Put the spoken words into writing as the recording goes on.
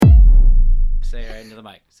Say it right into the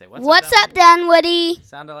mic. Say, what's up, Dunwoody?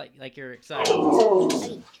 Sounded like you're excited.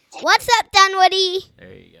 What's up, Dunwoody?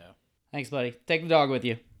 There you go. Thanks, buddy. Take the dog with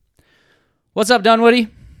you. What's up, Dunwoody?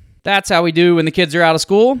 That's how we do when the kids are out of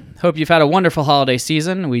school. Hope you've had a wonderful holiday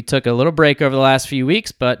season. We took a little break over the last few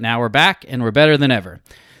weeks, but now we're back, and we're better than ever.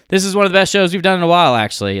 This is one of the best shows we've done in a while,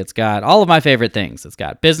 actually. It's got all of my favorite things. It's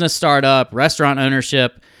got business startup, restaurant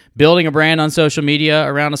ownership, building a brand on social media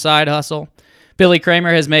around a side hustle. Billy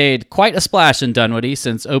Kramer has made quite a splash in Dunwoody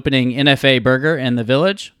since opening NFA Burger in the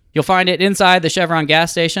Village. You'll find it inside the Chevron gas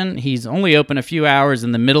station. He's only open a few hours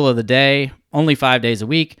in the middle of the day, only 5 days a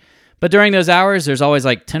week. But during those hours, there's always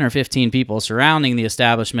like 10 or 15 people surrounding the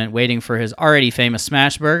establishment waiting for his already famous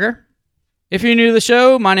smash burger. If you're new to the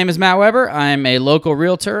show, my name is Matt Weber. I'm a local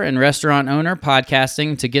realtor and restaurant owner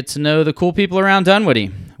podcasting to get to know the cool people around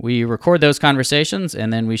Dunwoody. We record those conversations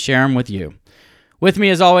and then we share them with you. With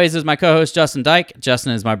me, as always, is my co-host, Justin Dyke.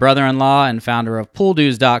 Justin is my brother-in-law and founder of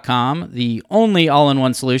PoolDues.com, the only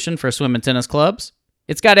all-in-one solution for swim and tennis clubs.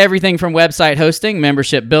 It's got everything from website hosting,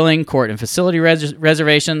 membership billing, court and facility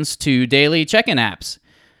reservations, to daily check-in apps.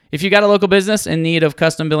 If you got a local business in need of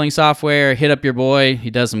custom billing software, hit up your boy.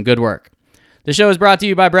 He does some good work. The show is brought to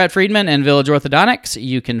you by Brett Friedman and Village Orthodontics.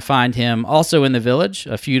 You can find him also in the Village,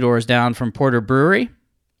 a few doors down from Porter Brewery.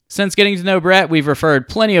 Since getting to know Brett, we've referred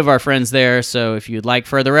plenty of our friends there, so if you'd like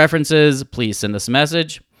further references, please send us a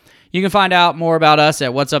message. You can find out more about us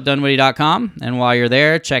at whatsupdunwoody.com, and while you're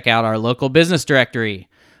there, check out our local business directory.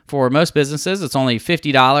 For most businesses, it's only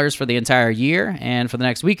 $50 for the entire year, and for the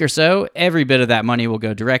next week or so, every bit of that money will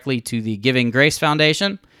go directly to the Giving Grace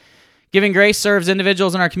Foundation. Giving Grace serves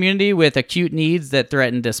individuals in our community with acute needs that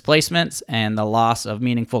threaten displacements and the loss of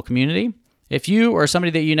meaningful community. If you or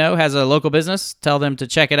somebody that you know has a local business, tell them to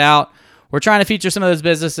check it out. We're trying to feature some of those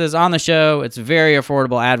businesses on the show. It's very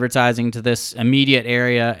affordable advertising to this immediate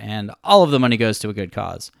area, and all of the money goes to a good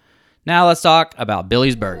cause. Now let's talk about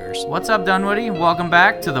Billy's Burgers. What's up, Dunwoody? Welcome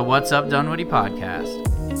back to the What's Up, Dunwoody podcast.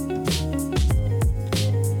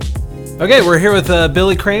 Okay, we're here with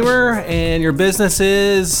Billy Kramer, and your business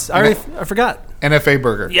is... I forgot. NFA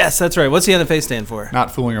Burger. Yes, that's right. What's the NFA stand for?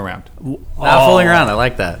 Not fooling around. Not fooling around. I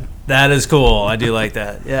like that. That is cool. I do like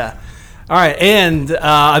that. Yeah. All right, and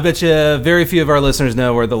I bet you very few of our listeners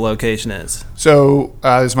know where the location is. So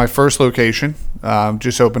this is my first location.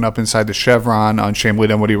 Just opened up inside the Chevron on Chamblee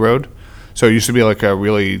Dunwoody Road. So it used to be like a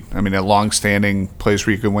long-standing place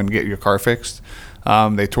where you could get your car fixed.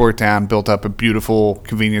 They tore it down, built up a beautiful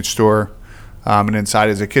convenience store, and inside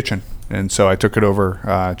is a kitchen. And so I took it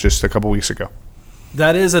over just a couple weeks ago.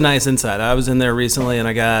 That is a nice inside. I was in there recently, and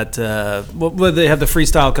I got they have the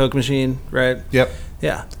freestyle Coke machine, right? Yep.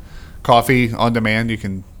 Yeah. Coffee on demand. You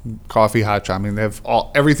can coffee, hot chocolate. I mean, they have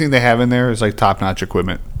everything they have in there is like top-notch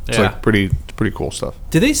equipment. It's like pretty cool stuff.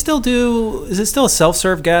 Do they still do? Is it still a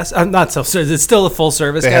self-serve gas? Not self-serve. Is it still a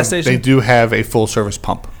full-service gas station? They do have a full-service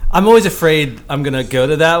pump. I'm always afraid I'm gonna go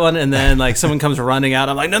to that one, and then like someone comes running out.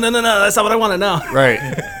 I'm like, no, that's not what I want to know. Right.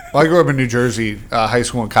 Well, I grew up in New Jersey, high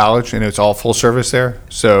school and college, and it's all full service there.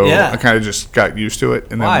 So I kind of just got used to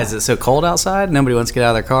it. And why is it so cold outside? Nobody wants to get out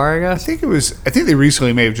of their car, I guess. I think they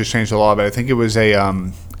recently may have just changed the law, but I think it was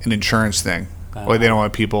an insurance thing. Like they don't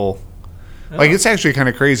want people. Like it's actually kind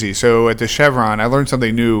of crazy. So at the Chevron, I learned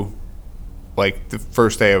something new. Like the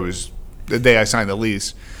first day the day I signed the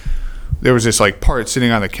lease. There was this like part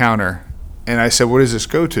sitting on the counter, and I said, "What does this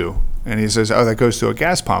go to?" And he says, "Oh, that goes to a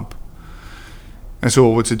gas pump." I said,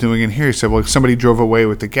 "Well, what's it doing in here?" He said, "Well, somebody drove away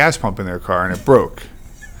with the gas pump in their car and it broke."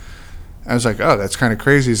 I was like, "Oh, that's kind of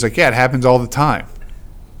crazy." He's like, "Yeah, it happens all the time."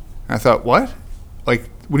 And I thought, "What? Like,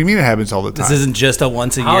 what do you mean it happens all the time?" This isn't just a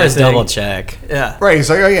once a year always thing. Double check. Yeah. Right.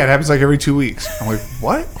 He's like, "Oh yeah, it happens like every 2 weeks." I'm like,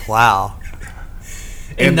 "What?" Wow.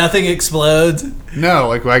 And nothing explodes. No,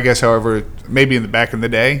 like I guess, however, maybe back in the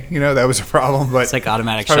day, that was a problem. But it's like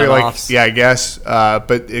automatic shut-offs. Like, yeah, I guess.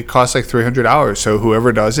 But it costs like $300, so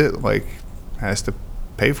whoever does it has to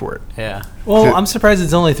pay for it. Yeah. Well, I'm surprised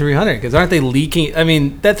it's only $300 because aren't they leaking? I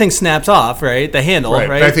mean, that thing snaps off, right? The handle, right?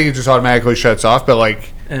 But I think it just automatically shuts off. But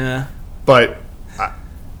but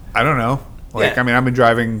I don't know. I mean, I've been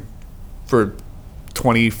driving for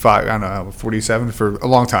 25, I don't know, 47 for a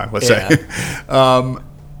long time, let's say.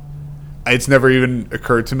 It's never even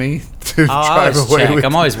occurred to me to drive away with.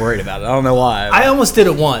 I'm always worried about it. I don't know why. I almost did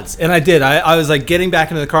it once, and I did. I was like getting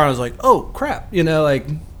back into the car, and I was like, oh, crap.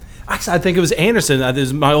 Actually, I think it was Anderson. It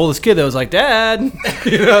was my oldest kid that was like, Dad. I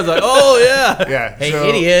was like, oh, yeah. Yeah. Hey,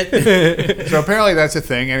 idiot. So apparently that's a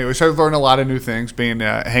thing. Anyway, so I've learned a lot of new things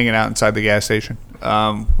hanging out inside the gas station.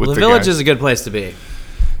 The Village is a good place to be.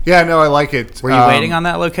 Yeah, no, I like it. Were you waiting on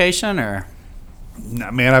that location, or?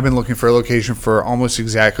 No, man, I've been looking for a location for almost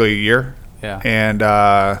exactly a year. Yeah. And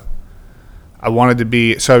I wanted to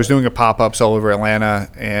be, so I was doing a pop-ups all over Atlanta,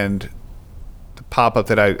 and the pop-up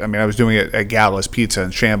that I was doing it at Gala's Pizza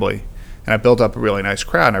in Chamblee, and I built up a really nice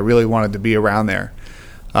crowd, and I really wanted to be around there.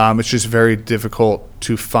 It's just very difficult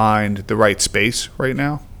to find the right space right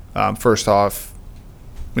now. First off,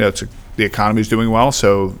 the economy is doing well,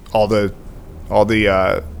 so all the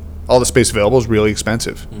space available is really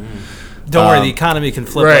expensive. Don't worry, the economy can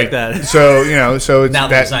flip like that. So so it's Now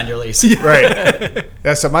that you signed your lease. right.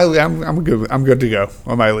 That's I'm good to go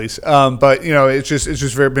on my lease. But it's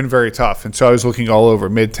just been very tough, and so I was looking all over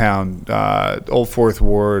Midtown, Old Fourth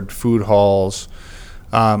Ward, food halls.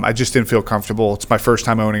 I just didn't feel comfortable. It's my first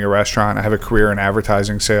time owning a restaurant. I have a career in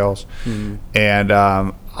advertising sales, and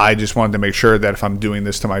I just wanted to make sure that if I'm doing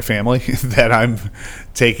this to my family, that I'm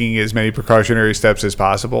taking as many precautionary steps as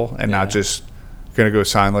possible, and not just going to go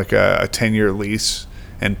sign like a 10-year lease.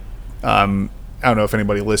 And I don't know if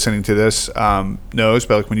anybody listening to this knows,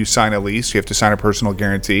 but like when you sign a lease, you have to sign a personal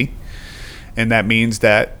guarantee, and that means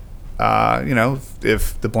that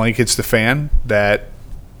if the blank hits the fan, that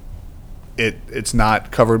it's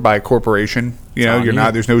not covered by a corporation.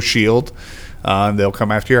 There's no shield. They'll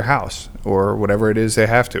come after your house or whatever it is they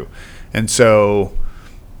have to. And so,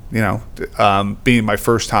 being my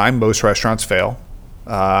first time, most restaurants fail.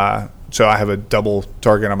 So I have a double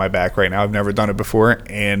target on my back right now. I've never done it before,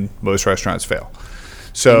 and most restaurants fail.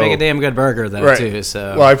 So You make a damn good burger though, too.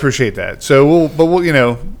 So well, I appreciate that. So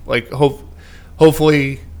we'll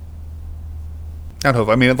hopefully, not hope.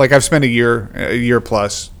 I mean, like I've spent a year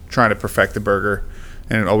plus trying to perfect the burger,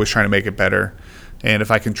 and always trying to make it better. And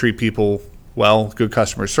if I can treat people well, good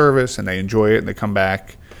customer service, and they enjoy it and they come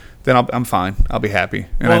back, then I'm fine. I'll be happy.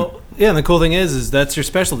 And and the cool thing is that's your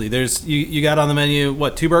specialty. There's you got on the menu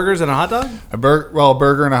 2 burgers and a hot dog? a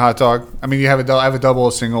burger and a hot dog. I mean, I have a double,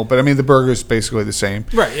 a single, but I mean the burger is basically the same.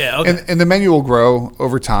 Right. Yeah. Okay. And the menu will grow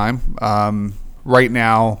over time. Right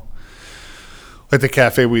now, like the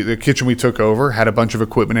cafe, the kitchen we took over had a bunch of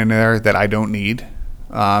equipment in there that I don't need,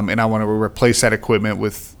 and I want to replace that equipment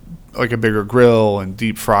with like a bigger grill and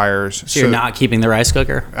deep fryers. So you're not keeping the rice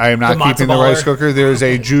cooker? I am not keeping the rice cooker. There's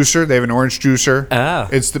a juicer. They have an orange juicer.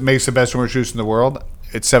 Oh. Makes the best orange juice in the world.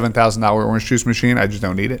 It's $7,000 orange juice machine. I just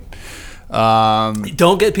don't need it.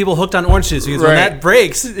 Don't get people hooked on orange juice, because when that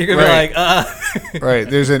breaks, you're going to be like, Right.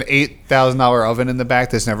 There's an $8,000 oven in the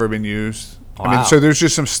back that's never been used. Wow. I mean, so there's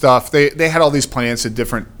just some stuff. They had all these plants at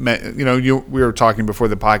different, we were talking before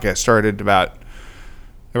the podcast started about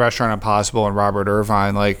the Restaurant Impossible and Robert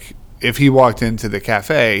Irvine. Like, if he walked into the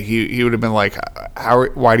cafe, he would have been like,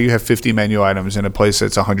 why do you have 50 menu items in a place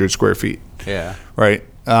that's 100 square feet? Yeah. Right.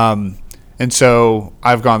 And so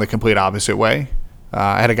I've gone the complete opposite way.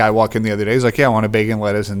 I had a guy walk in the other day. He's like, yeah, I want a bacon,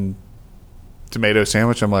 lettuce, and tomato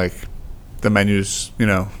sandwich. I'm like, the menu's,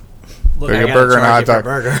 look, like a burger and a hot dog.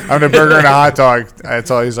 I'm a burger and a hot dog. That's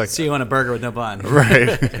all he's like. So you want a burger with no bun?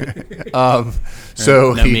 Right.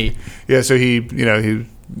 So no meat. Yeah. So he, he's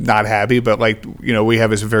not happy, but we have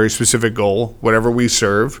this very specific goal. Whatever we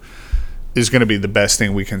serve is going to be the best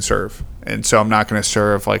thing we can serve. And so I'm not going to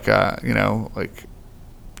serve not going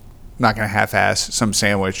to half-ass some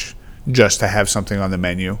sandwich just to have something on the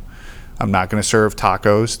menu. I'm not going to serve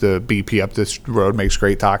tacos. The BP up this road makes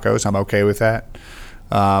great tacos. I'm okay with that.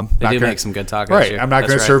 They do make some good tacos. Right. Here. I'm not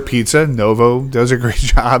going to serve pizza. Novo does a great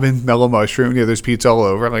job in Mellow Mushroom. There's pizza all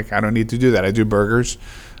over. Like, I don't need to do that. I do burgers.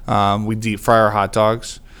 We deep fry our hot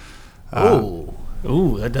dogs.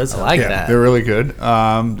 Ooh, that does I like Yeah, that. they're really good.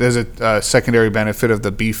 There's a secondary benefit of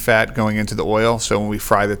the beef fat going into the oil. So when we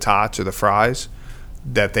fry the tots or the fries,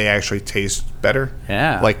 that they actually taste better.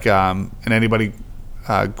 Yeah. Like, and anybody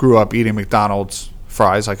grew up eating McDonald's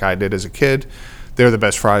fries like I did as a kid, they're the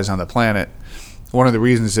best fries on the planet. One of the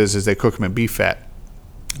reasons is they cook them in beef fat.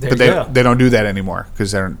 But they don't do that anymore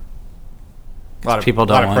because they're a lot of people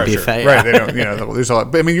don't want beef fat. Right. They don't, there's a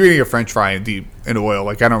lot. But I mean, you're eating a French fry in oil.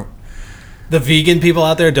 Like, I don't. The vegan people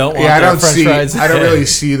out there don't want I their don't French fries. I don't really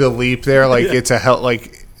see the leap there. Like, it's a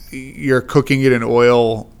like you're cooking it in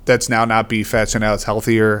oil that's now not beef fat, so now it's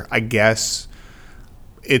healthier. I guess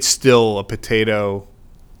it's still a potato,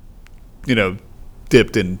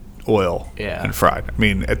 dipped in oil and fried. I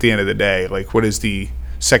mean, at the end of the day, like, what is the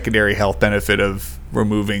secondary health benefit of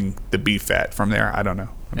removing the beef fat from there? I don't know.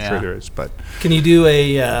 I'm sure there is, but can you do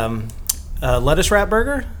a lettuce wrap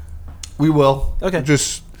burger? We will. Okay.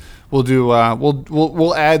 We'll do.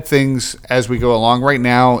 We'll add things as we go along. Right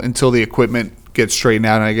now, until the equipment gets straightened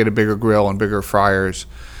out and I get a bigger grill and bigger fryers,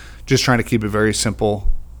 just trying to keep it very simple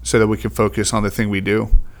so that we can focus on the thing we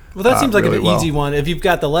do. Well, that seems like really an well. easy one. If you've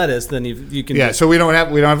got the lettuce, then you can. Yeah, just- so we don't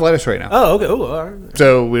have lettuce right now. Oh, okay. Oh, all right.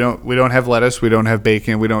 So we don't have lettuce, we don't have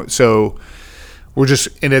bacon, we don't. So we're just,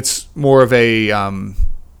 and it's more of a.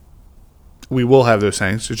 We will have those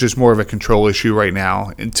things. It's just more of a control issue right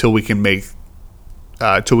now until we can make.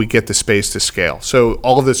 Till we get the space to scale. So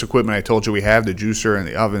all of this equipment I told you we have, the juicer and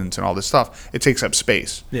the ovens and all this stuff, it takes up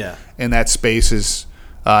space. Yeah. And that space is,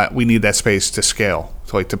 we need that space to scale,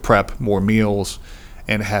 to prep more meals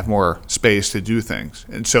and have more space to do things.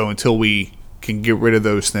 And so until we can get rid of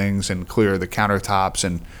those things and clear the countertops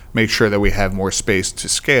and make sure that we have more space to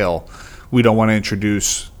scale, we don't want to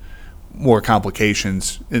introduce more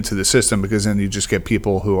complications into the system, because then you just get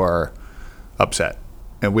people who are upset.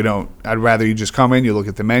 And we don't. I'd rather you just come in, you look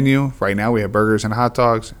at the menu. Right now we have burgers and hot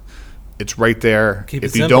dogs. It's right there. Keep it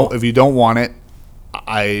If you simple. don't want it,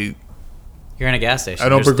 You're in a gas station. I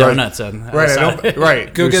don't There's begrudge. donuts on the Right, I outside. don't.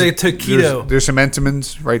 Right. Go There's- get a taquito. There's some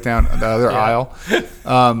Entenmann's right down the other aisle.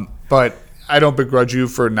 But I don't begrudge you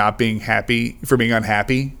for not being happy, for being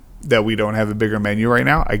unhappy that we don't have a bigger menu right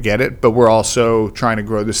now. I get it, but we're also trying to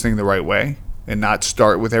grow this thing the right way and not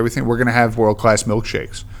start with everything. We're going to have world-class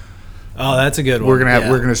milkshakes. Oh, that's a good one. We're gonna have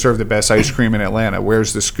Yeah. we're gonna serve the best ice cream in Atlanta.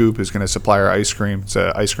 Where's the Scoop is gonna supply our ice cream. It's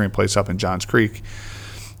an ice cream place up in Johns Creek.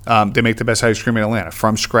 They make the best ice cream in Atlanta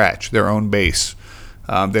from scratch, their own base.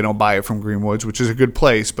 They don't buy it from Greenwoods, which is a good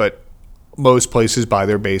place, but most places buy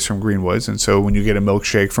their base from Greenwoods. And so when you get a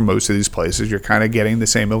milkshake from most of these places, you're kind of getting the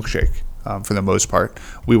same milkshake for the most part.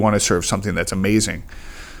 We want to serve something that's amazing.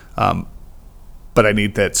 But I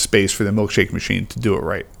need that space for the milkshake machine to do it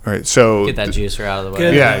right. Right. So Get that juicer out of the way.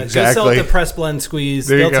 Good. Yeah, Go sell exactly. it to Press Blend Squeeze.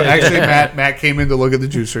 there you They'll go. take Actually, it. Matt came in to look at the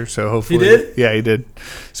juicer, so hopefully did? Yeah, he did.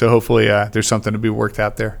 So hopefully there's something to be worked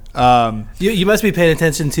out there. You must be paying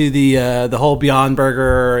attention to the whole Beyond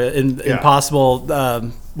Burger, Impossible,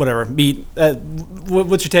 whatever meat.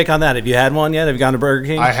 What's your take on that? Have you had one yet? Have you gone to Burger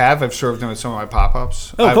King? I've served them at some of my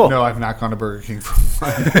pop-ups. Oh, cool. No, I've not gone to Burger King for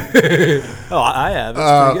Oh, I have. It's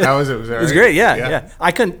pretty good. how was it? Was It was great. Yeah.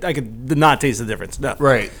 I could not taste the difference. No.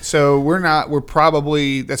 Right. So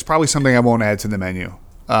that's probably something I won't add to the menu.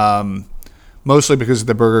 Mostly because of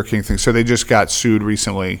the Burger King thing. So they just got sued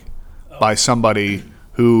recently by somebody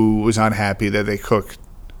who was unhappy that they cooked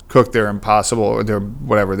their Impossible or their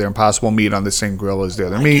Impossible meat on the same grill as the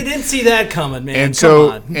other You meat. didn't see that coming, man. And Come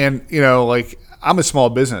so, on. and I'm a small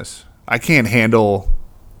business. I can't handle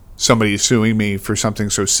somebody suing me for something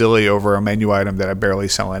so silly over a menu item that I barely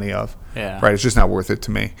sell any of. Yeah. Right. It's just not worth it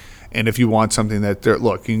to me. And if you want something that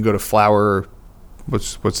look, you can go to Flower,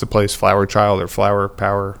 what's the place? Flower Child or Flower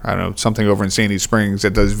Power? I don't know, something over in Sandy Springs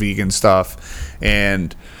that does vegan stuff,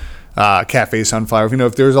 and Cafe Sunflower.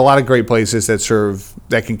 If there's a lot of great places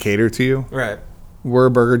that can cater to you. Right. We're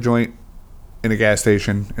a burger joint in a gas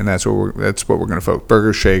station, and that's what we're going to focus.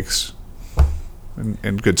 Burger, shakes,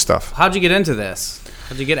 and good stuff. How'd you get into this?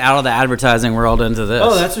 How'd you get out of the advertising world into this?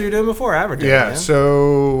 Oh, that's what you're doing before advertising. Yeah,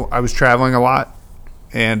 so I was traveling a lot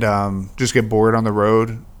and just get bored on the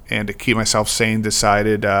road, and to keep myself sane,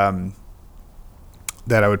 decided that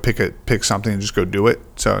I would pick something and just go do it.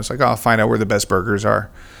 So I was like, I'll find out where the best burgers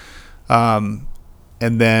are. And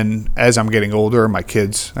then as I'm getting older, my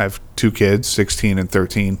kids, I have 2 kids, 16 and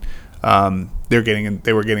 13. I knew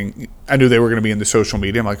they were going to be into social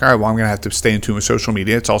media. I'm like, all right, well, I'm going to have to stay in tune with social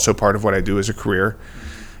media. It's also part of what I do as a career.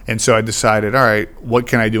 And so I decided, all right, what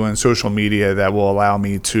can I do on social media that will allow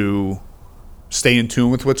me to stay in tune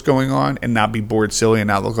with what's going on and not be bored silly and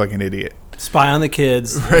not look like an idiot. Spy on the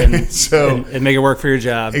kids So and make it work for your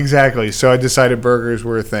job. exactly. So I decided burgers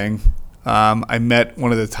were a thing. I met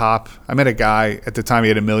a guy at the time. He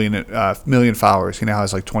had a million followers. He now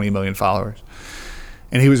has like 20 million followers,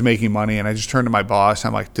 and he was making money. And I just turned to my boss.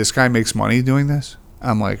 I'm like, this guy makes money doing this?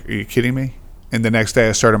 I'm like, are you kidding me? And the next day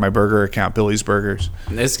I started my burger account, Billy's Burgers.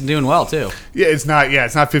 It's doing well too. Yeah, it's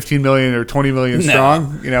not 15 million or 20 million No.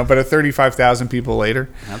 strong, but at 35,000 people later.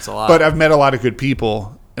 That's a lot. But I've met a lot of good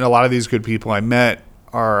people, and a lot of these good people I met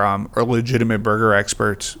are legitimate burger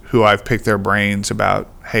experts who I've picked their brains about,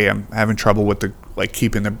 hey, I'm having trouble with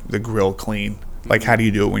keeping the grill clean. Like, how do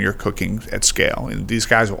you do it when you're cooking at scale? And these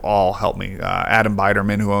guys will all help me. Adam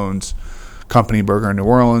Biderman, who owns Company Burger in New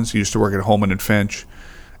Orleans, he used to work at Holman and Finch.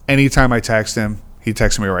 Anytime I text him, he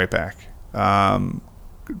texts me right back.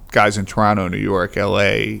 Guys in Toronto, New York,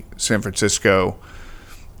 LA, San Francisco,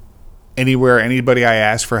 anywhere, anybody I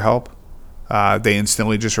ask for help, they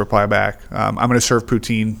instantly just reply back. I'm going to serve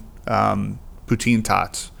poutine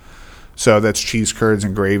tots. So that's cheese curds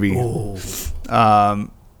and gravy.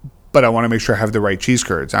 But I want to make sure I have the right cheese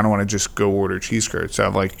curds. I don't want to just go order cheese curds. So I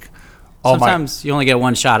have Sometimes you only get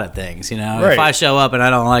one shot at things, you know. Right. If I show up and I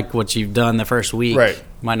don't like what you've done the first week, Right.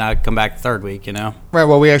 might not come back the third week, you know. Right.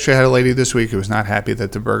 Well, we actually had a lady this week who was not happy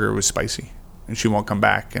that the burger was spicy, and she won't come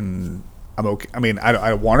back. And I'm okay. I mean,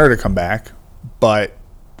 I want her to come back, but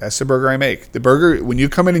that's the burger I make. The burger, when you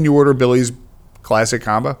come in and you order Billy's Classic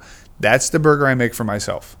Combo, that's the burger I make for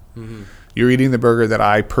myself. Mm-hmm. You're eating the burger that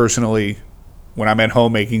I personally, when I'm at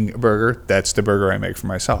home making a burger, that's the burger I make for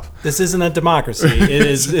myself. This isn't a democracy. It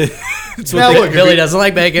is. It's Now, look, Billy doesn't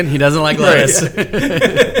like bacon. He doesn't like lettuce.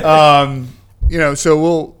 You know,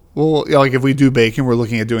 so we'll you know, like if we do bacon, we're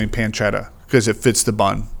looking at doing pancetta because it fits the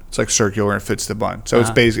bun. It's like circular and it fits the bun. So it's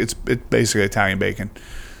basically Italian bacon.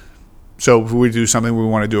 So if we do something, we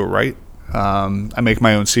want to do it right. I make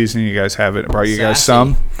my own seasoning. You guys have it. I brought you guys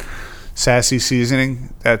some Sassy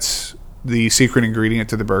seasoning. That's the secret ingredient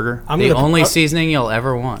to the burger. The only seasoning you'll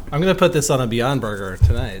ever want. I'm going to put this on a Beyond Burger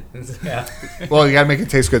tonight. Yeah. Well, you got to make it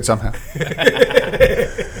taste good somehow.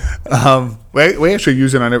 We actually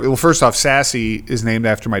use it on it. Well, first off, Sassy is named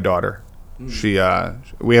after my daughter. We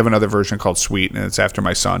have another version called Sweet, and it's after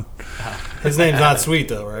my son. His name's not Sweet,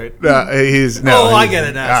 though, right? I get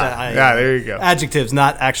it now. There you go. Adjectives,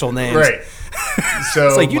 not actual names. Right. So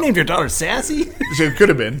It's like, you named your daughter Sassy? So it could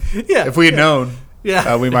have been. Yeah. If we had known,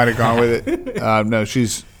 we might have gone with it. No,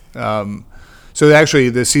 she's. So actually,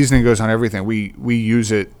 the seasoning goes on everything. We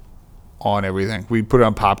use it on everything. We put it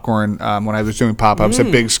on popcorn. When I was doing pop-ups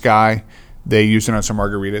at Big Sky, they used it on some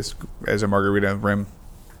margaritas as a margarita rim.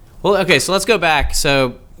 Well, okay, so let's go back.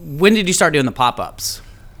 So when did you start doing the pop-ups?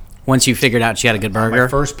 Once you figured out you had a good burger? My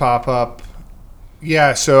first pop-up,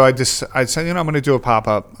 so I said, I'm going to do a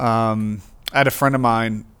pop-up. I had a friend of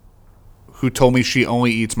mine who told me she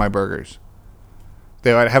only eats my burgers.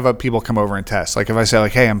 They would have people come over and test. Like if I say,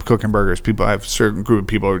 like, hey, I'm cooking burgers, I have a certain group of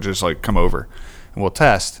people who just like come over and we'll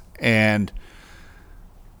test. And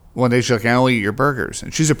one day she's like, I only eat your burgers.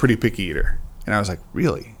 And she's a pretty picky eater. And I was like,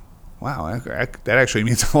 really? Wow, that actually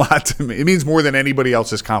means a lot to me. It means more than anybody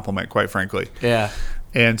else's compliment, quite frankly. Yeah.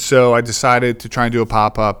 And so I decided to try and do a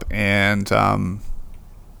pop-up, and I'm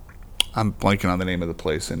blanking on the name of the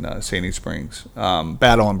place in Sandy Springs,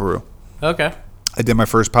 Battle and Brew. Okay. I did my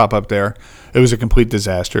first pop-up there. It was a complete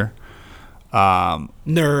disaster.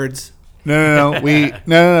 Nerds.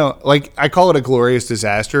 No. Like, I call it a glorious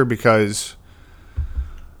disaster because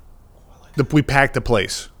we packed the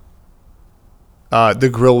place. The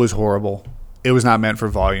grill was horrible. It was not meant for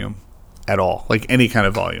volume at all, like any kind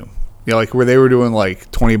of volume. You know, like where they were doing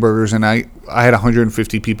like 20 burgers a night, I had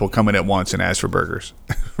 150 people come in at once and ask for burgers,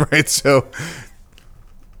 right? So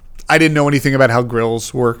I didn't know anything about how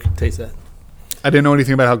grills work. Taste that. I didn't know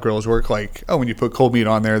anything about how grills work. Like, when you put cold meat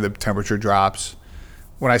on there, the temperature drops.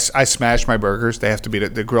 When I smash my burgers, they have to be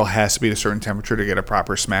the grill has to be at a certain temperature to get a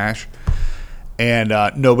proper smash. And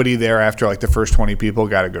nobody there after like the first 20 people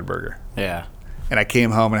got a good burger. Yeah. And I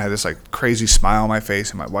came home and I had this like crazy smile on my face.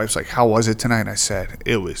 And my wife's like, how was it tonight? And I said,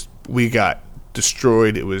 we got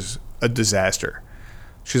destroyed. It was a disaster.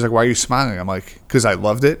 She's like, why are you smiling? I'm like, because I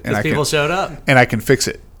loved it. And people showed up. And I can fix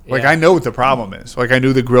it. Like, I know what the problem is. Like, I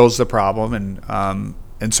knew the grill's the problem.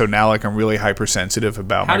 And so now, like, I'm really hypersensitive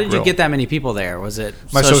about my grill. How did you get that many people there? Was it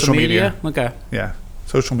my social media? Okay. Yeah.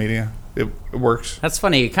 Social media. It works. That's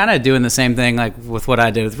funny. You're kind of doing the same thing like with what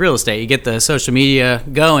I did with real estate. You get the social media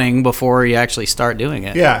going before you actually start doing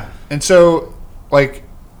it. Yeah. And so, like,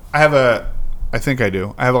 I have a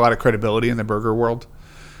lot of credibility in the burger world.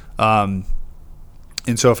 And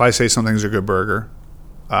so if I say something's a good burger,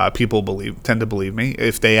 people tend to believe me.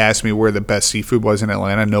 If they ask me where the best seafood was in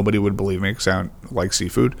Atlanta, nobody would believe me because I don't like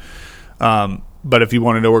seafood. But if you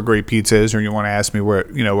want to know where great pizza is, or you want to ask me where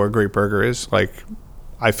a great burger is, like,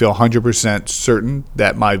 I feel 100% certain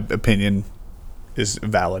that my opinion is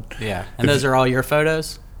valid. Yeah, and those are all your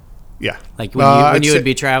photos? Yeah. Like when you would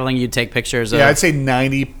be traveling, you'd take pictures of... Yeah, I'd say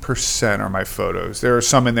 90% are my photos. There are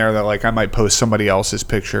some in there that, like, I might post somebody else's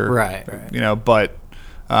picture. Right. But...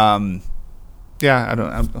 yeah,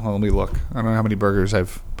 let me look. I don't know how many burgers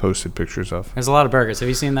I've posted pictures of. There's a lot of burgers. Have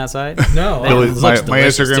you seen that site? No. Really, It looks my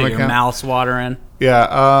delicious, Instagram too. account? Your mouth's watering.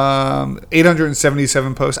 Yeah,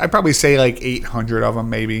 877 posts. I'd probably say like 800 of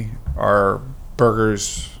them maybe are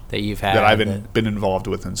burgers that you've had that I've been involved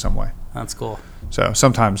with in some way. That's cool. So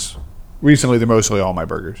sometimes, recently, they're mostly all my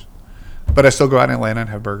burgers. But I still go out in Atlanta and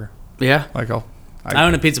have burger. Yeah. Like I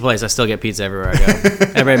own a pizza place. I still get pizza everywhere I go.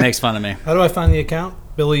 Everybody makes fun of me. How do I find the account?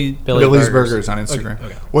 Billy's Billy's Burgers on Instagram.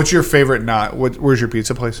 Okay. What's your favorite where's your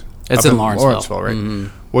pizza place? It's Up in Lawrenceville. Right? Mm-hmm.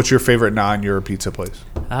 What's your favorite your pizza place?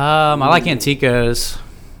 I like Antico's.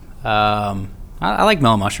 I like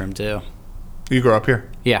Mellow Mushroom too. You grew up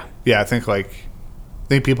here? Yeah. Yeah, I think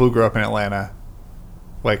people who grew up in Atlanta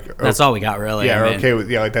Like That's all we got, really. Yeah, I mean, okay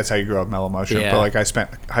with like that's how you grow up, mellow mushroom. Yeah. But like I spent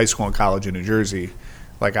high school and college in New Jersey.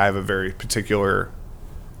 Like I have a very particular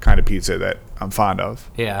kind of pizza that I'm fond of.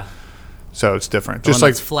 Yeah. So it's different. Just Just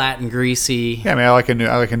like flat and greasy. yeah, I mean I like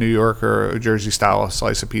a New York or a Jersey style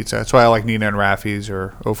slice of pizza. That's why I like Nina and Raffi's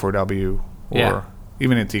or O4W or Yeah.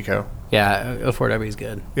 even Antico. Yeah, O4W is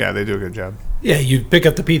good. Yeah, they do a good job. Yeah, you pick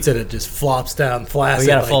up the pizza and it just flops down flaccid.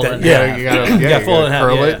 gotta like fold that. it in Yeah, half. You gotta, You gotta fold it in half,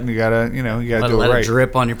 curl yeah. it, and you gotta do Let it it right.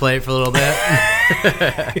 drip on your plate for a little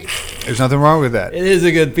bit. There's nothing wrong with that. It is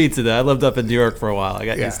a good pizza, though. I lived up in New York for a while. I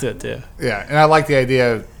got Yeah. used to it, too. Yeah, and I like the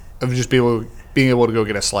idea of just being able to go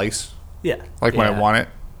get a slice, Yeah. like when I Yeah. want it,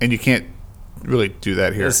 and you can't really do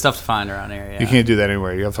that here. There's stuff to find around here. Yeah. You can't do that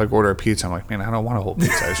anywhere. You have to like order a pizza. I'm like, man, I don't want a whole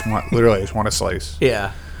pizza. I just want a slice.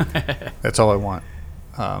 Yeah. That's all I want.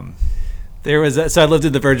 There was so I lived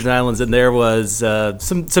in the Virgin Islands, and there was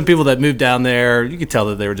some people that moved down there. You could tell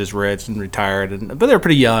that they were just rich and retired, but they were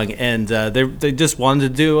pretty young, and they just wanted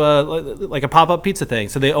to do like a pop-up pizza thing.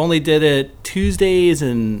 So they only did it Tuesdays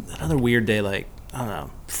and another weird day, like I don't know,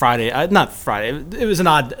 Friday. Not Friday. It was an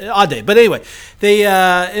odd day, but anyway, they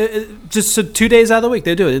just so 2 days out of the week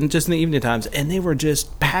they do it, and just in the evening times, and they were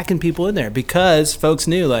just packing people in there because folks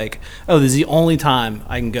knew like, oh, this is the only time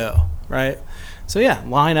I can go, right? So yeah,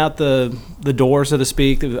 line out the door, so to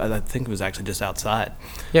speak. I think it was actually just outside.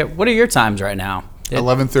 Yeah. What are your times right now?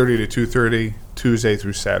 11:30 to 2:30, Tuesday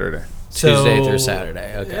through Saturday. Tuesday through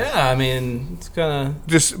Saturday. Okay. Yeah, I mean it's kind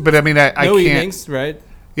Just, but I mean, I of no can't. evenings, right?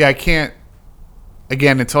 Yeah, I can't.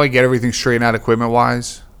 Again, until I get everything straightened out equipment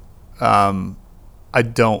wise, I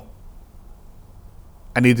don't.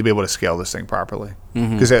 I need to be able to scale this thing properly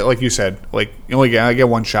because, like you said, like I get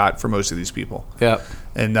one shot for most of these people, Yep.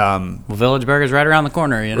 and Well, Village Burger's right around the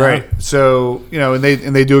corner, you know. right. So and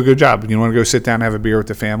they do a good job. You want to go sit down and have a beer with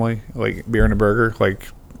the family, like beer and a burger, like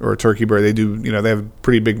or a turkey burger. They do. They have a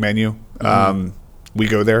pretty big menu. We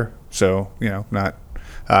go there, so not.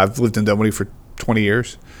 I've lived in Dunwoody for 20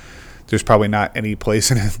 years. There's probably not any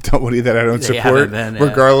place in Dunwoody that I don't That you support, haven't been, yeah.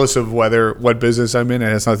 regardless of what business I'm in. It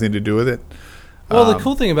has nothing to do with it. Well, the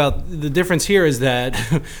cool thing about the difference here is that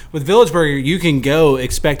with Village Burger, you can go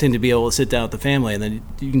expecting to be able to sit down with the family, and then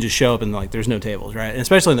you can just show up and like there's no tables, right? And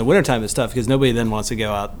especially in the wintertime, it's tough because nobody then wants to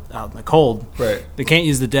go out in the cold. Right. They can't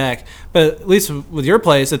use the deck. But at least with your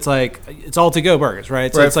place, it's like it's all to go burgers,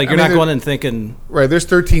 right? So Right. it's like I you're mean, not going in thinking, Right. There's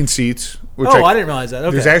 13 seats. Which I didn't realize that.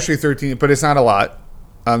 Okay. There's actually 13, but it's not a lot.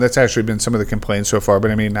 That's actually been some of the complaints so far.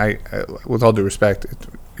 But I mean, with all due respect,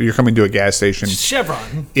 you're coming to a gas station.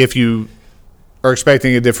 Chevron. If you are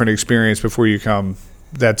expecting a different experience before you come,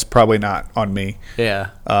 that's probably not on me. Yeah.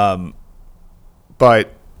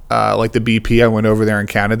 But like the BP, I went over there and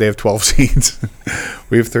counted. They have 12 seats.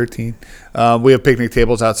 We have 13. We have picnic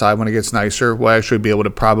tables outside when it gets nicer. We'll actually be able to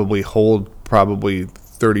probably hold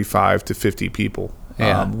 35 to 50 people.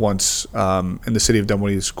 Yeah. Once and the city of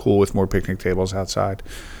Dunwoody is cool with more picnic tables outside.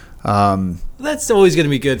 That's always going to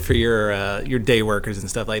be good for your day workers and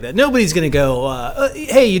stuff like that. Nobody's going to go,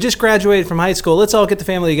 hey, you just graduated from high school. Let's all get the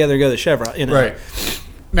family together and go to Chevron. Right.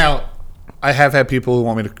 Now, I have had people who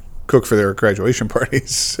want me to cook for their graduation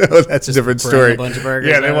parties, so that's a different bring story. a bunch of burgers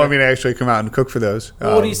Yeah, they out. want me to actually come out and cook for those.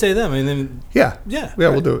 Well, what do you say to them? I mean, then, Yeah, Yeah,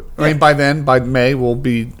 we'll right. do it. I mean, by May, we'll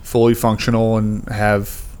be fully functional and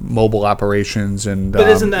have mobile operations. And but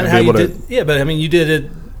isn't that and how be you able to- did? Yeah, but I mean, you did it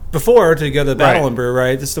before to go to the Battle and Brew,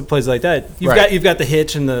 right? Just a place like that. You've got the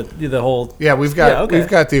hitch and the whole. Yeah, we've got Yeah, okay. we've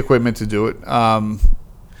got the equipment to do it.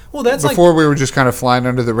 Well, that's Before we were just kind of flying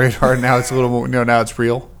under the radar. Now it's a little more. Now it's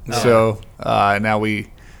real. So now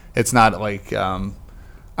it's not like I'm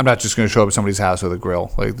not just going to show up at somebody's house with a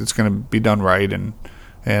grill. Like it's going to be done right. And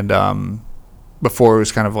before it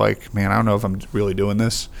was kind of like, man, I don't know if I'm really doing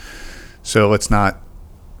this. So let's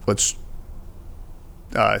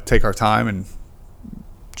take our time and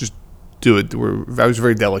just do it. I was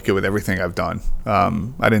very delicate with everything I've done.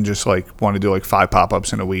 I didn't just like want to do like 5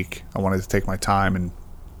 pop-ups in a week. I wanted to take my time and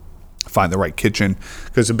find the right kitchen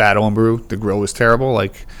because the Battle and Brew, the grill was terrible.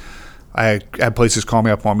 Like I had places call me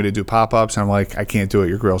up, want me to do pop-ups, and I'm like, I can't do it.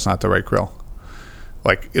 Your grill's not the right grill.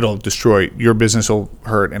 Like it'll destroy your business, will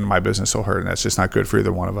hurt, and my business will hurt, and that's just not good for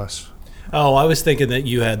either one of us. Oh, I was thinking that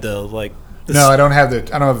you had the No, I don't have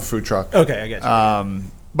a food truck. Okay, I get you.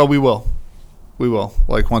 But we will.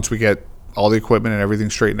 Like once we get all the equipment and everything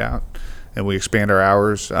straightened out, and we expand our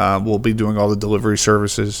hours, we'll be doing all the delivery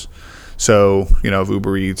services. So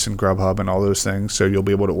Uber Eats and Grubhub and all those things. So you'll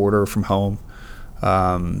be able to order from home.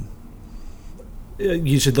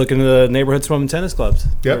 You should look into the neighborhood swim and tennis clubs.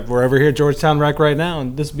 Yep. We're over here at Georgetown Rec right now,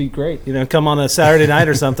 and this would be great. Come on a Saturday night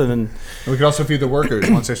or something, and We can also feed the workers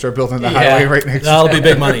once they start building the highway right next. that'll be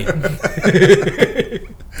big money.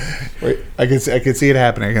 I could see it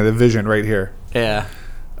happening. I got the vision right here. Yeah.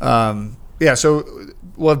 Yeah, so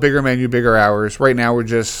we'll have bigger menu, bigger hours. Right now, we're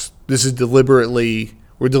deliberately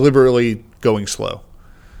going slow.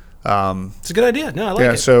 It's a good idea. No, I like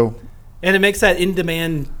Yeah, it. so And it makes that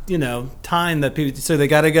in-demand, time that people. So they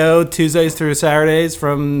got to go Tuesdays through Saturdays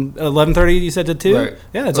from 11:30. You said to 2. right.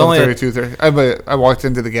 Yeah, it's only 2:30. I walked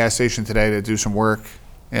into the gas station today to do some work,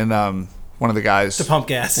 and one of the guys to pump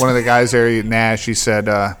gas. One of the guys there, Nash, he said,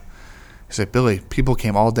 Billy, people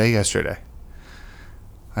came all day yesterday.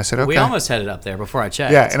 I said, okay. We almost headed up there before I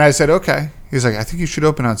checked. Yeah, and I said, okay. He's like, I think you should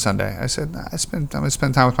open on Sunday. I said, nah, I'm going to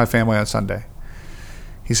spend time with my family on Sunday.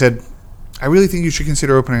 He said, I really think you should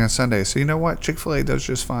consider opening on Sunday. So you know what? Chick-fil-A does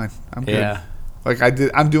just fine. I'm good. Yeah. Like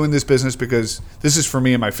I'm doing this business because this is for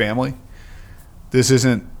me and my family. This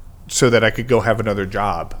isn't so that I could go have another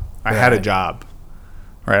job. I had a job.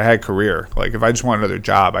 Right, I had a career. Like if I just want another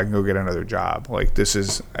job, I can go get another job. Like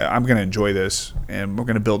I'm going to enjoy this, and we're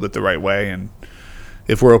going to build it the right way. And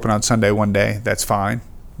if we're open on Sunday one day, that's fine.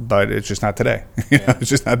 But it's just not today. It's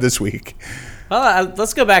just not this week. Well,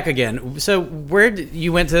 let's go back again. So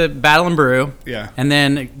you went to Battle and Brew? Yeah. And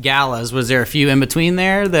then Galas. Was there a few in between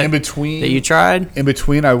there that you tried? In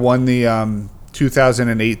between, I won the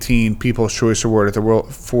 2018 People's Choice Award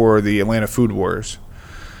for the Atlanta Food Wars.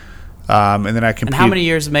 And then I competed. And how many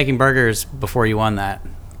years of making burgers before you won that?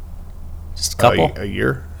 Just a couple? A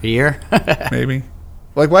year. A year? Maybe.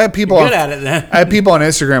 Like, I had people. You're good at it then. I had people on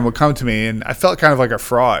Instagram would come to me, and I felt kind of like a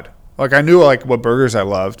fraud. Like I knew like what burgers I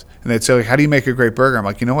loved, and they'd say like, "How do you make a great burger?" I'm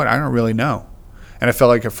like, you know what? I don't really know, and I felt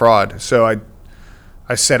like a fraud. So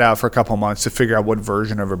I set out for a couple months to figure out what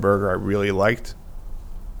version of a burger I really liked,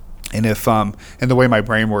 and if and the way my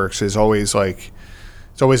brain works is always like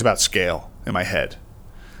it's always about scale in my head.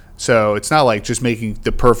 So it's not like just making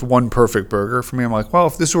the perfect burger for me. I'm like, well,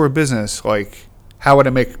 if this were a business, like how would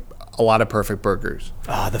I make a lot of perfect burgers?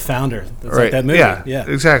 The Founder. That's Right. like that movie. Yeah,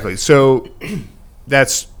 exactly. So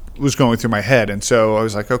that's was going through my head, and so I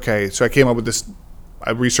was like, okay. So I came up with this.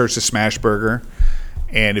 I researched the smash burger,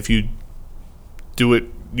 and if you do it,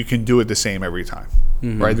 you can do it the same every time,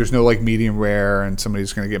 right? There's no like medium rare, and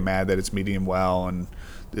somebody's going to get mad that it's medium well, and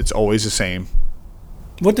it's always the same.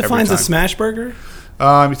 What defines a time. smash burger?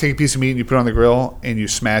 You take a piece of meat and you put it on the grill, and you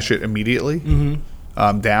smash it immediately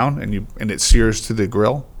down, and it sears to the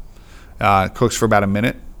grill. It cooks for about a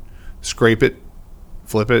minute. Scrape it,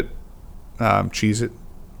 flip it, cheese it,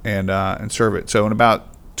 and serve it. So in about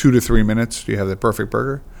 2 to 3 minutes, you have the perfect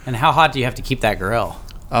burger. And how hot do you have to keep that grill?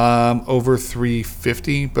 Over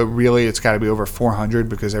 350, but really it's got to be over 400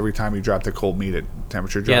 because every time you drop the cold meat,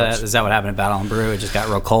 temperature drops. Yeah, is that what happened at Battle and Brew? It just got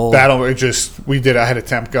real cold. I had a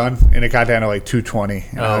temp gun, and it got down to like 220.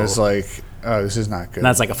 And I was like, oh, this is not good. And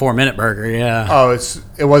that's like a 4-minute burger, yeah. Oh,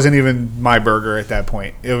 it wasn't even my burger at that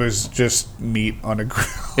point. It was just meat on a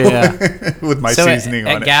grill with my seasoning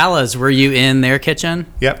on at it. Galas, were you in their kitchen?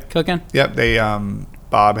 Yep. Cooking? Yep. They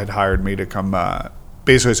Bob had hired me to come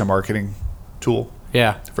basically as a marketing tool.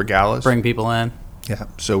 Yeah. For Galas. Bring people in. Yeah.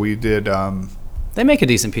 So we did. They make a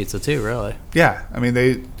decent pizza too, really. Yeah. I mean,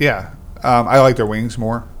 I like their wings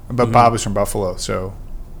more, but Bob is from Buffalo, so.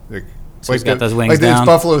 He's got those wings like down. There's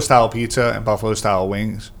Buffalo style pizza and Buffalo style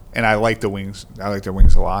wings, and I like the wings. I like their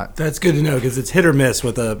wings a lot. That's good to know because it's hit or miss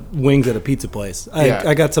with wings at a pizza place.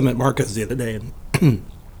 I got some at Marco's the other day, and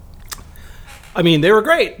I mean they were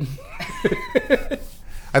great.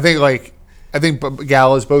 I think both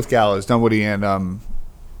Galas, Dunwoody and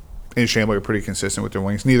Chamblee are pretty consistent with their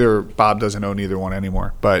wings. Bob doesn't own either one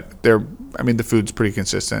anymore, but the food's pretty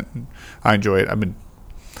consistent. I enjoy it.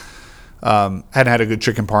 Hadn't had a good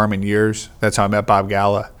chicken parm in years. That's how I met Bob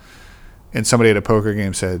Gala. And somebody at a poker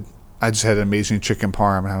game said, I just had an amazing chicken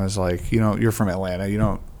parm. And I was like, you're from Atlanta. You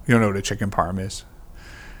don't know what a chicken parm is.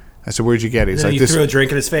 I said, where'd you get it? He's like, you threw a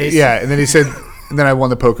drink in his face? Yeah. And then he said, and then I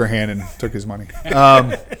won the poker hand and took his money.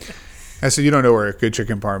 I said, you don't know where a good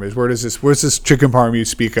chicken parm is. Where's this chicken parm you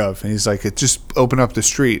speak of? And he's like, it just opened up the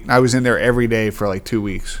street. I was in there every day for like 2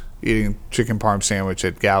 weeks eating chicken parm sandwich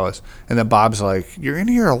at Galas. And then Bob's like, you're in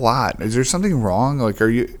here a lot. Is there something wrong? Like,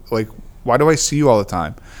 why do I see you all the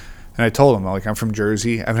time? And I told him, I'm from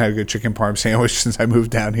Jersey. I haven't had a good chicken parm sandwich since I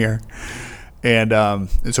moved down here. And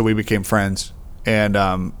so we became friends. And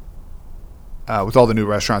with all the new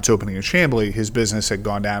restaurants opening in Chamblee, his business had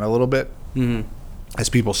gone down a little bit as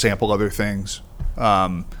people sample other things.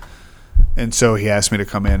 And so he asked me to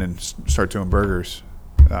come in and start doing burgers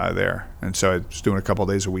there. And so I was doing a couple of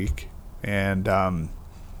days a week. And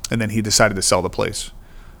then he decided to sell the place.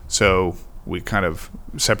 So we kind of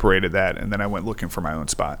separated that. And then I went looking for my own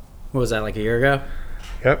spot. What was that, like a year ago?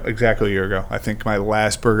 Yep, exactly a year ago. I think my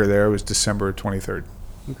last burger there was December 23rd.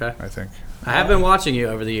 Okay. I think. I have been watching you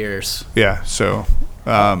over the years. Yeah. So.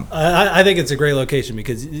 I think it's a great location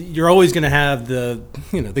because you're always going to have the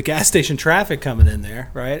gas station traffic coming in there,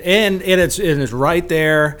 right? And it's right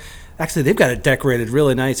there. Actually, they've got it decorated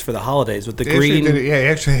really nice for the holidays with the green. He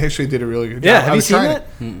actually did a really good job. Yeah, have you seen that?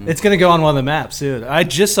 It's going to go on one of the maps soon. I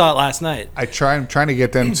just saw it last night. I'm trying to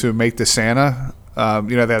get them to make the Santa.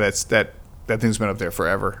 That thing's been up there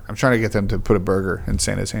forever. I'm trying to get them to put a burger in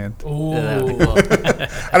Santa's hand. Ooh.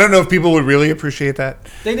 I don't know if people would really appreciate that.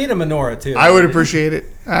 They need a menorah too. I would appreciate it.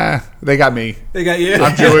 They got me. They got you.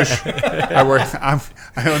 I'm Jewish.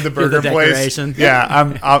 I own the burger place. Decoration. Yeah,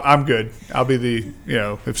 I'm good. I'll be the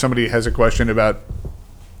if somebody has a question about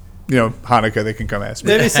Hanukkah, they can come ask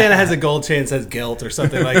me. Maybe Santa has a gold chain that says guilt or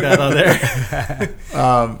something like that on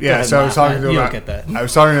there. So I was talking you about don't get that. I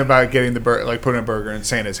was talking about getting the putting a burger in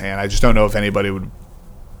Santa's hand. I just don't know if anybody would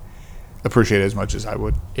appreciate it as much as I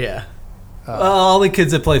would. Yeah. All the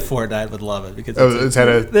kids that play Fortnite would love it because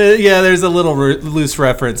there's a little loose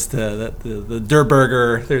reference to the Der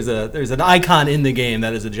Burger. There's an icon in the game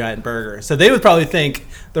that is a giant burger. So they would probably think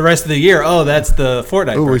the rest of the year, oh, that's the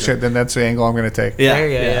Fortnite burger. Then that's the angle I'm going to take.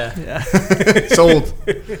 Yeah. Sold.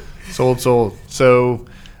 So,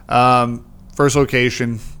 first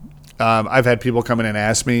location. I've had people come in and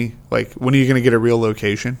ask me, like, when are you going to get a real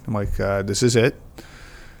location? I'm like, this is it.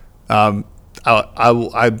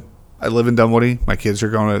 I live in Dunwoody. My kids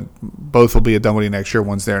are both will be at Dunwoody next year.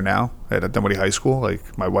 One's there now at Dunwoody High School.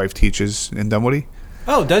 Like, my wife teaches in Dunwoody.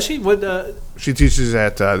 Oh, does she? What? She teaches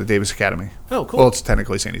at the Davis Academy. Oh, cool. Well, it's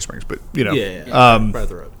technically Sandy Springs, but Yeah. Right up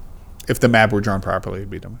the road. If the map were drawn properly, it'd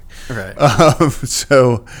be Dunwoody. Right.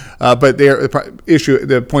 But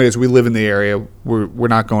the point is, we live in the area. We're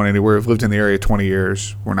not going anywhere. We've lived in the area 20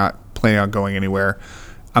 years. We're not planning on going anywhere.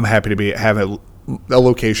 I'm happy to have a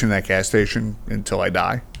location in that gas station until I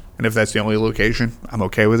die. And if that's the only location, I'm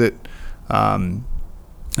okay with it.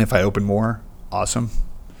 If I open more, awesome.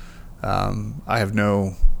 I have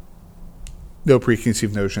no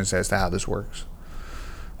preconceived notions as to how this works.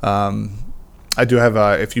 I do have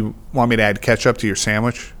if you want me to add ketchup to your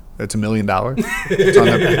sandwich, that's $1 million.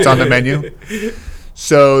 It's on the menu.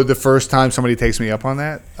 So the first time somebody takes me up on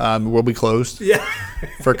that, we'll be closed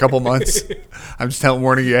for a couple months. I'm just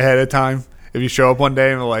warning you ahead of time. If you show up one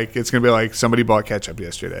day and it's going to be like somebody bought ketchup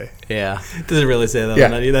yesterday. Yeah. Does it really say that on the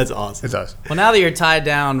menu? That's awesome. It does. Well, now that you're tied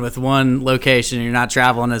down with one location and you're not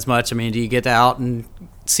traveling as much, I mean, do you get out and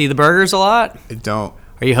see the burgers a lot? I don't.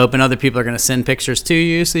 Are you hoping other people are going to send pictures to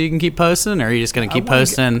you so you can keep posting, or are you just going to keep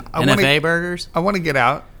posting NFA burgers? I want to get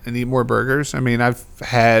out and eat more burgers. I mean, I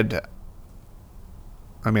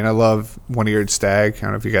love One-Eared Stag. I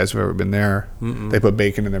don't know if you guys have ever been there. They put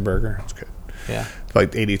bacon in their burger. It's good. Yeah.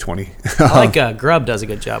 Like 80-20. I like Grub does a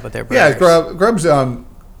good job with their burgers. Yeah, Grub's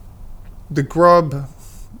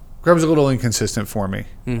Grub's a little inconsistent for me.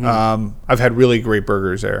 I've had really great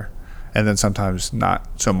burgers there, and then sometimes not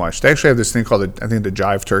so much. They actually have this thing called the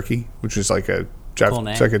Jive Turkey, which is like a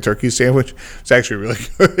it's like a turkey sandwich. It's actually really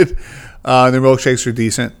good. The milkshakes are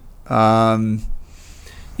decent.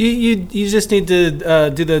 You just need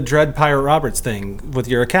to do the Dread Pirate Roberts thing with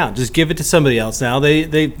your account. Just give it to somebody else now.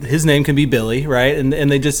 His name can be Billy, right?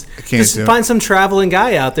 And they just find some traveling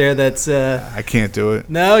guy out there that's. I can't do it.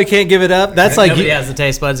 No, you can't give it up. That's like nobody has the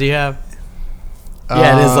taste buds you have.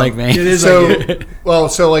 Yeah, it is like me. It is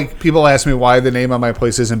so like people ask me why the name on my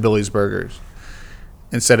place isn't Billy's Burgers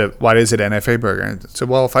instead of why is it NFA Burger? And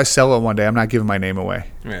so if I sell it one day, I'm not giving my name away.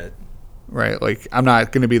 Right, like I'm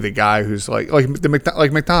not going to be the guy who's like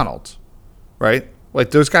McDonald's, right?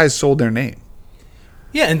 Like those guys sold their name.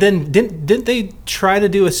 Yeah, and then didn't they try to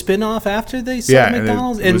do a spin-off after they sold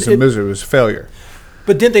McDonald's? It was a failure.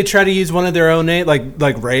 But didn't they try to use one of their own names,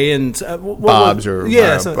 like Ray and Bob's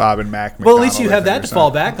Bob and Mac? Well, at least you have that to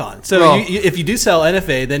fall back on. So if you do sell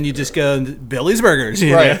NFA, then you just go Billy's Burgers,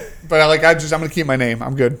 right? Know? But I'm going to keep my name.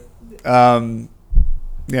 I'm good.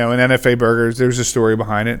 In NFA Burgers, there's a story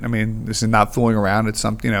behind it. I mean, this is not fooling around. It's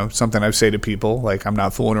something I say to people, like I'm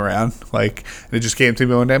not fooling around. Like it just came to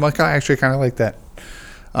me one day. I'm like, I actually kind of like that.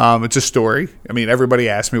 It's a story. I mean, everybody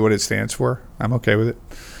asks me what it stands for. I'm okay with it.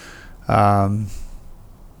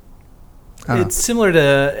 It's similar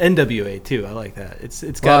to NWA too. I like that. It's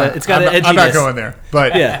got an edginess. I'm not going there,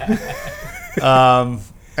 but yeah.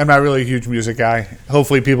 I'm not really a huge music guy.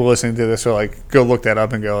 Hopefully, people listening to this are like, go look that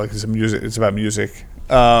up and go like, it's about music.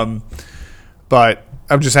 But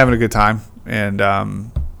I'm just having a good time, and I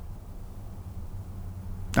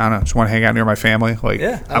don't know. Just want to hang out near my family. Like,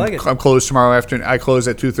 I like it. I'm closed tomorrow afternoon. I close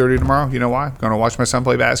at 2:30 tomorrow. You know why? I'm going to watch my son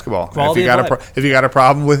play basketball. If you got a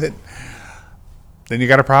problem with it, then you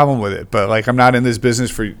got a problem with it. But like, I'm not in this business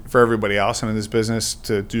for everybody else. I'm in this business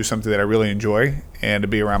to do something that I really enjoy and to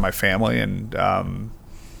be around my family. And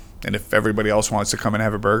if everybody else wants to come and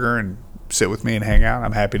have a burger and sit with me and hang out,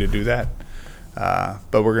 I'm happy to do that.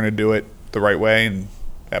 But we're going to do it the right way and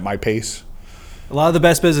at my pace. A lot of the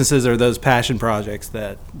best businesses are those passion projects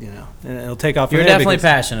that, and it'll take off. You're definitely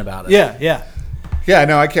passionate about it. Yeah.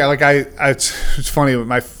 No, I can't. Like it's funny.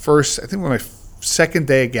 My second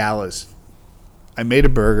day at Galas, I made a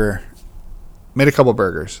couple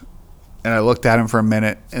burgers, and I looked at them for a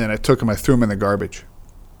minute, and then I took them, I threw them in the garbage.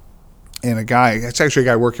 And it's actually a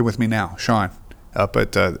guy working with me now, Sean, up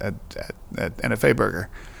at NFA Burger.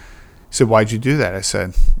 He said, "Why'd you do that?" I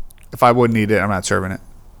said, "If I wouldn't eat it, I'm not serving it.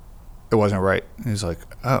 It wasn't right." And he's like,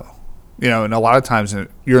 "Oh." And a lot of times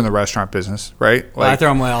you're in the restaurant business, right? Well, I throw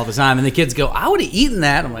them away all the time, and the kids go, "I would have eaten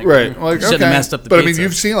that." I'm like, right, like, shouldn't have messed up the pizza. But I mean,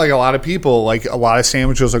 you've seen like a lot of people, like a lot of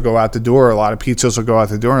sandwiches will go out the door, a lot of pizzas will go out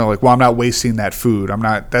the door, and they're like, "Well, I'm not wasting that food.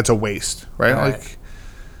 That's a waste," right? Like,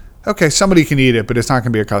 okay, somebody can eat it, but it's not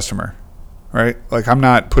going to be a customer, right? Like, I'm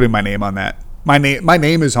not putting my name on that. My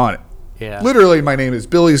name is on it. Yeah, literally, my name is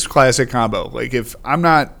Billy's Classic Combo. Like, if I'm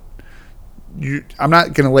not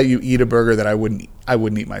going to let you eat a burger that I wouldn't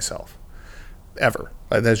eat myself. Ever.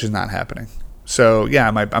 Like, that's just not happening. So yeah,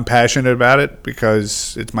 I'm passionate about it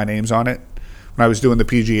because my name's on it. When I was doing the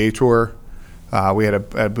PGA Tour, we had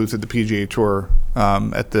a booth at the PGA Tour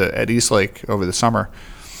at Eastlake over the summer,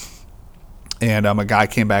 and a guy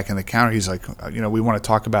came back in the counter. He's like, we want to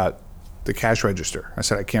talk about the cash register. I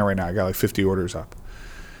said, I can't right now. I got like 50 orders up.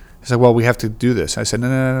 He's like, well, we have to do this. I said,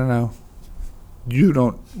 no. We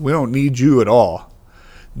don't need you at all.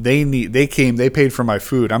 They paid for my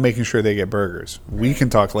food. I'm making sure they get burgers. We can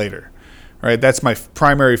talk later, right? That's my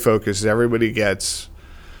primary focus. Is everybody gets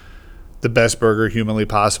the best burger humanly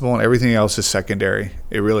possible, and everything else is secondary.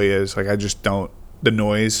 It really is. Like, I just don't. The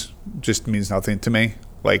noise just means nothing to me.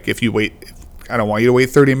 Like, if you wait, I don't want you to wait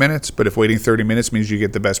 30 minutes, but if waiting 30 minutes means you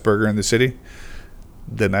get the best burger in the city,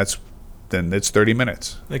 then it's 30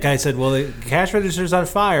 minutes. The guy said, well, the cash register's on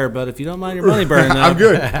fire, but if you don't mind your money burning, I'm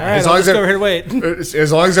good. All right, I'll just go over here to wait.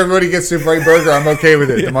 As long as everybody gets the right burger, I'm okay with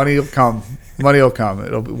it. Yeah. The money will come.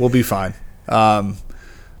 We'll be fine. But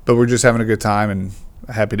we're just having a good time and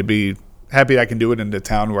happy I can do it in the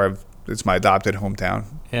town where it's my adopted hometown.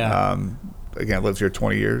 Yeah. Again, I lived here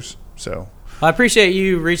 20 years, so. Well, I appreciate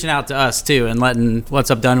you reaching out to us too and letting What's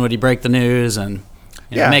Up Dunwoody break the news and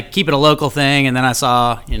keep it a local thing. And then I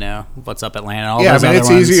saw, What's Up Atlanta. All those other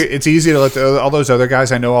ones. It's easy to let all those other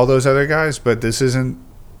guys. I know all those other guys, but this is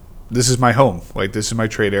my home. Like, this is my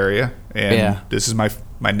trade area, and this is my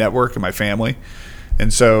network and my family.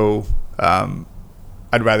 And so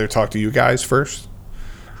I'd rather talk to you guys first,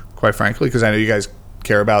 quite frankly, because I know you guys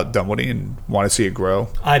care about Dunwoody and want to see it grow.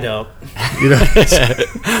 I don't. Well,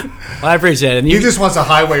 I appreciate it. He just wants a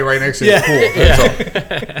highway right next to his pool. That's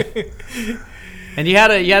all. And you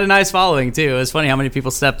had a nice following too. It was funny how many people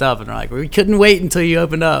stepped up and were like, "We couldn't wait until you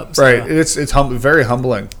opened up." So. Right. It's very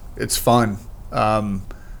humbling. It's fun.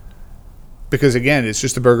 Because again, it's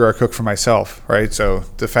just a burger I cook for myself, right? So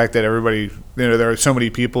the fact that everybody, there are so many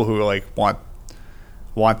people who like want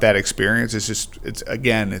that experience.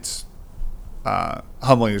 It's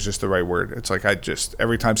humbling is just the right word. It's like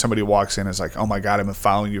every time somebody walks in, it's like, oh my God, I've been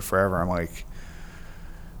following you forever. I'm like,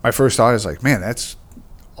 my first thought is like, man, that's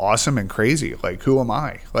awesome and crazy. Like, who am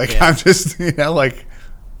I? Like, I'm just, like,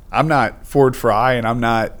 I'm not Ford Fry and I'm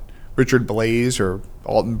not Richard Blaze or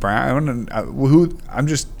Alton Brown.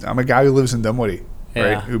 I'm a guy who lives in Dunwoody,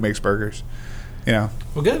 right? Who makes burgers, Well,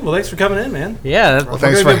 good. Well, thanks for coming in, man. Yeah. We're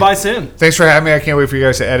going to be by soon. Thanks for having me. I can't wait for you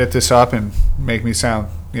guys to edit this up and make me sound,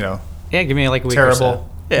 Yeah, give me like a week terrible. Or so.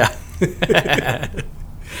 Yeah. All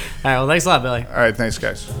right. Well, thanks a lot, Billy. All right. Thanks,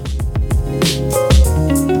 guys.